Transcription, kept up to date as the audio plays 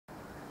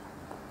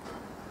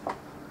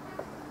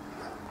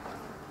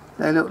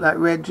They look like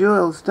red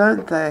jewels,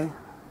 don't they?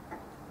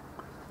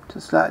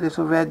 Just like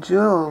little red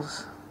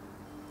jewels.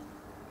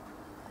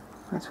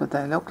 That's what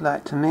they look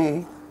like to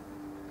me.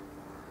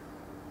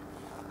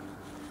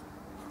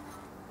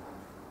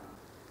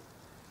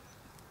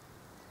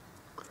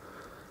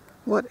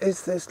 What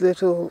is this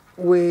little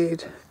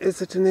weed?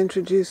 Is it an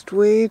introduced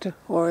weed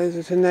or is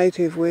it a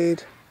native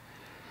weed?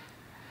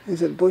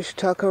 Is it bush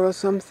tucker or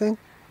something?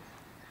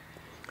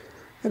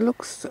 It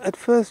looks, at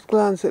first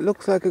glance, it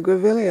looks like a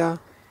grevillea.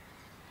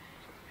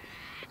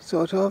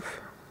 Sort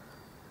of.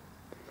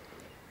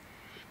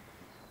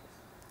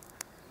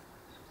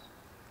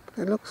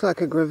 It looks like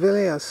a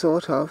grevillea,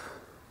 sort of.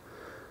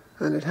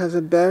 And it has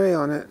a berry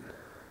on it.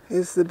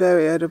 Is the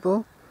berry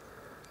edible?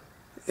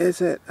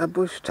 Is it a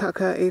bush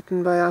tucker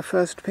eaten by our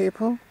first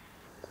people?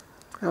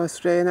 Our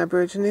Australian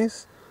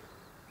Aborigines?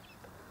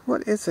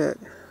 What is it?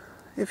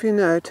 If you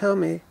know, tell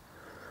me.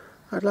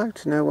 I'd like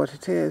to know what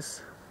it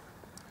is.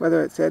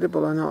 Whether it's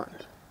edible or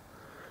not.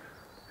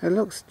 It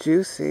looks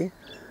juicy.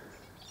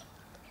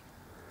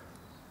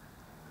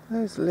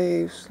 Those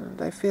leaves,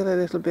 they feel a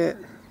little bit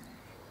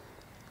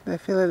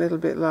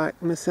like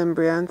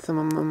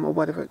mesembryanthemum or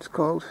whatever it's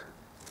called.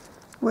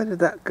 Where did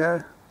that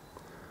go?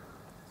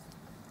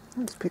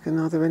 Let's pick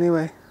another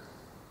anyway.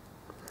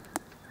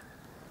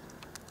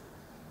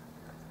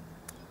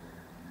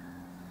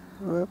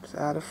 Whoops,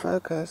 out of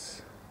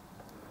focus.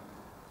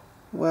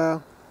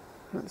 Well,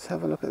 let's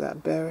have a look at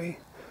that berry.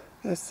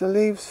 Yes, the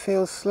leaves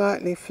feel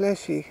slightly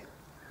fleshy.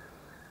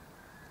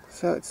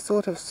 So it's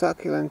sort of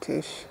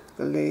succulentish,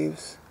 the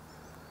leaves.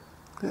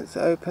 Let's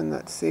open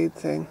that seed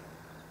thing.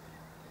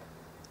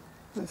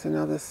 That's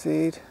another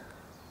seed.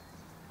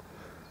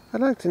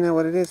 I'd like to know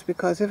what it is,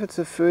 because if it's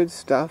a food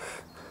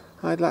stuff,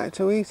 I'd like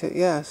to eat it,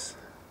 yes.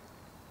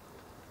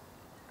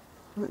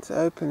 Let's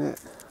open it.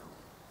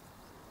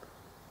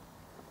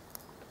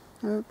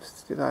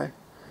 Oops, did I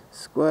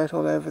squirt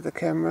all over the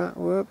camera?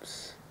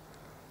 Whoops.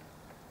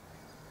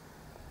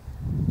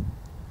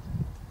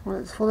 Well,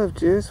 it's full of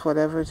juice,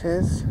 whatever it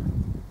is.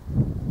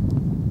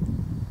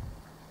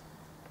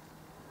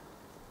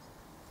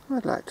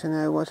 I'd like to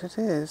know what it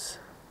is.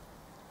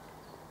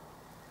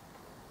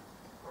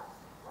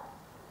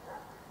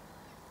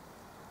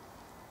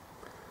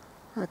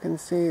 I can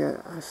see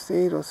a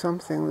seed or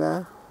something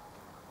there.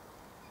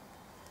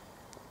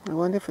 I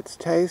wonder if it's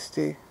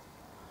tasty.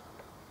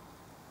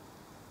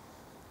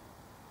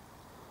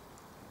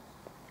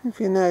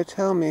 If you know,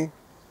 tell me.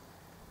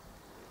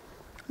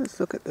 Let's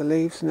look at the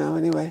leaves now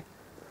anyway.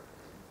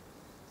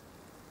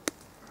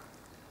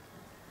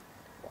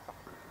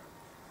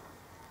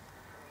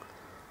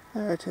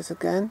 There it is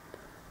again.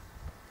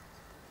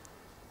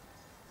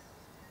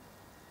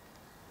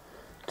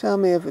 Tell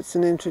me if it's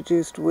an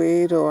introduced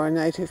weed or a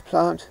native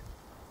plant.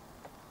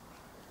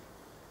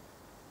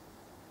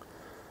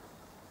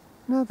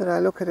 Now that I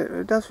look at it,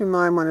 it does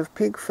remind one of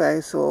pig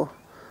face or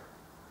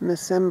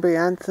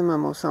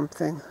mesembryanthemum or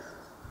something.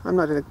 I'm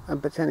not a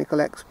botanical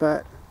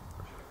expert.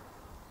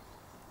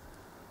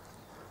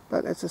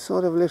 But it's a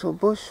sort of little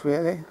bush,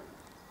 really.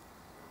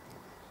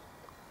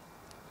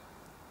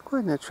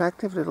 Quite an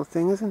attractive little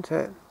thing, isn't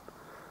it?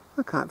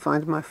 I can't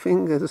find my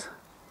fingers.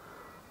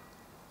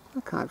 I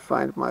can't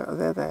find my... Oh,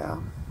 there they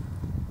are.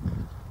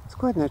 It's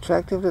quite an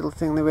attractive little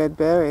thing, the red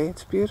berry.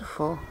 It's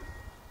beautiful,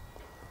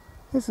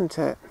 isn't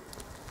it?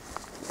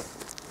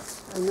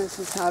 And this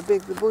is how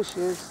big the bush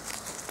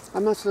is. I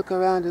must look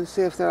around and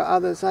see if there are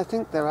others. I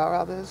think there are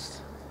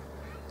others.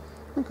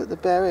 Look at the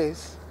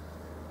berries.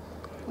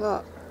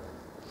 Look.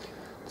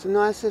 It's a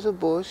nice little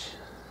bush.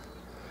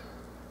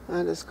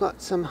 And it's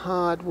got some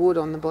hard wood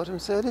on the bottom.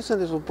 So it is a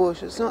little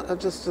bush. It's not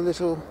just a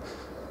little...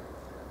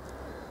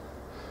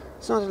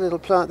 It's not a little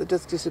plant that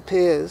just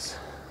disappears.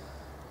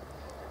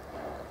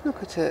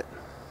 Look at it.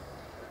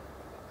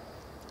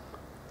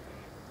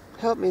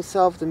 Help me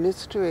solve the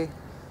mystery.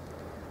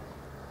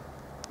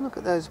 Look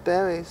at those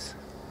berries.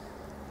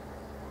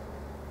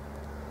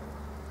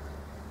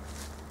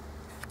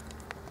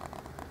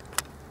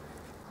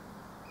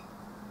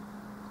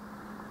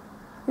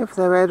 If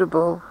they're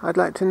edible, I'd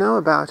like to know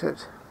about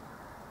it.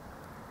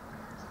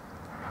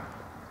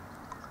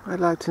 I'd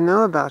like to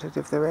know about it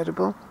if they're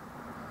edible.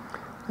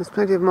 There's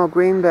plenty of more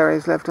green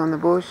berries left on the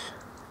bush.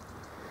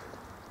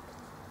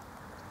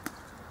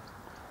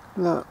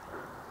 Look.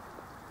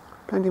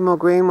 Plenty more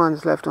green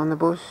ones left on the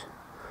bush.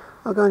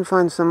 I'll go and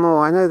find some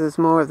more. I know there's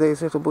more of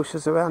these little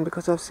bushes around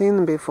because I've seen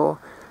them before.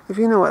 If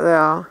you know what they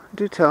are,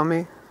 do tell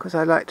me, because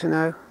I'd like to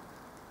know.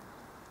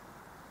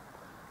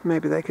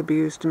 Maybe they could be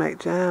used to make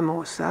jam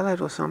or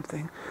salad or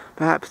something.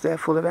 Perhaps they're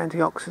full of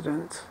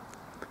antioxidants.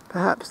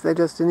 Perhaps they're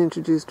just an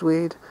introduced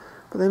weed,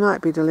 but they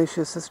might be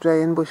delicious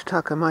Australian bush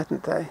tucker,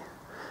 mightn't they?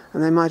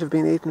 And they might have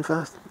been eaten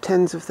for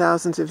tens of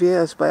thousands of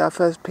years by our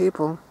first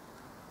people.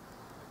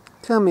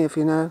 Tell me if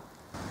you know.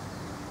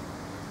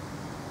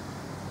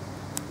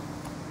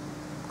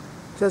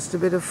 Just a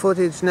bit of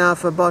footage now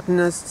for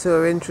botanists who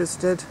are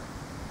interested.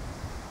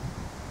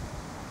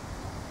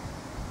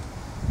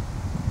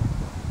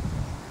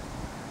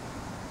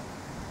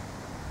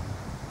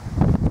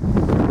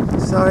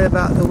 Sorry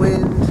about the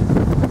wind.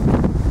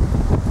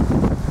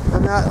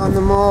 out on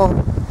the moor.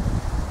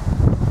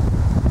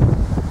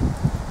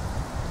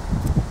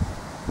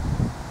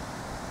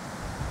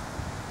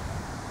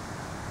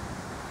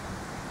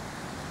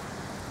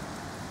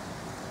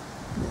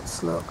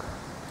 Let's look.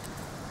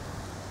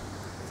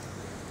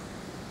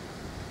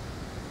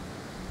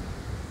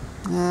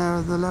 There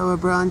are the lower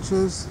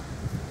branches.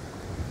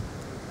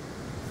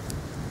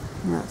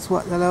 And that's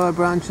what the lower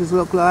branches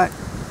look like.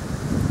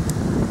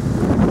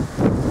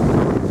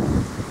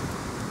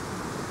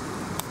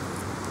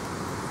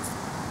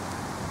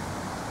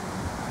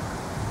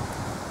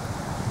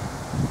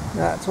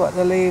 That's what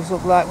the leaves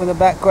look like with the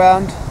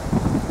background.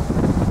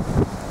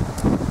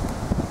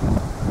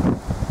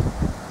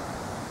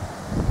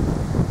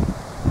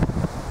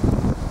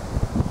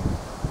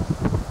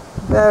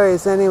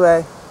 Berries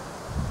anyway.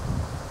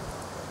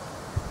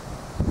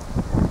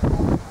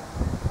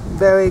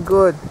 Very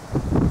good.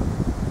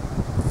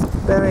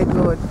 Very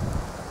good.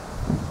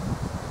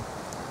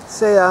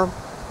 See ya.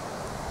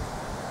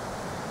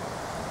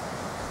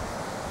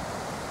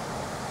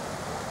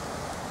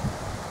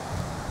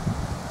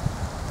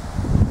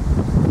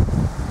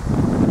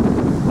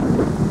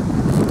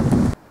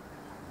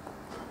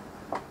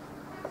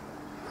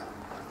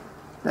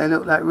 They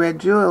look like red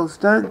jewels,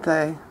 don't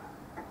they?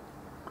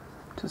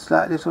 Just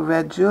like little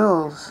red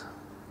jewels.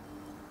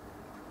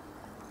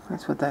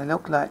 That's what they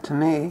look like to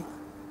me.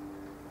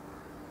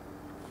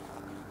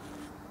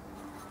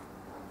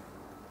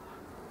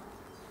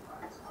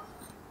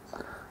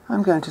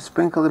 I'm going to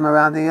sprinkle them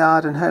around the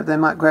yard and hope they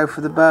might grow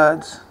for the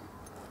birds.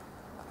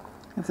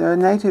 If they're a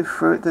native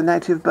fruit, the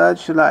native birds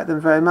should like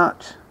them very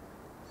much.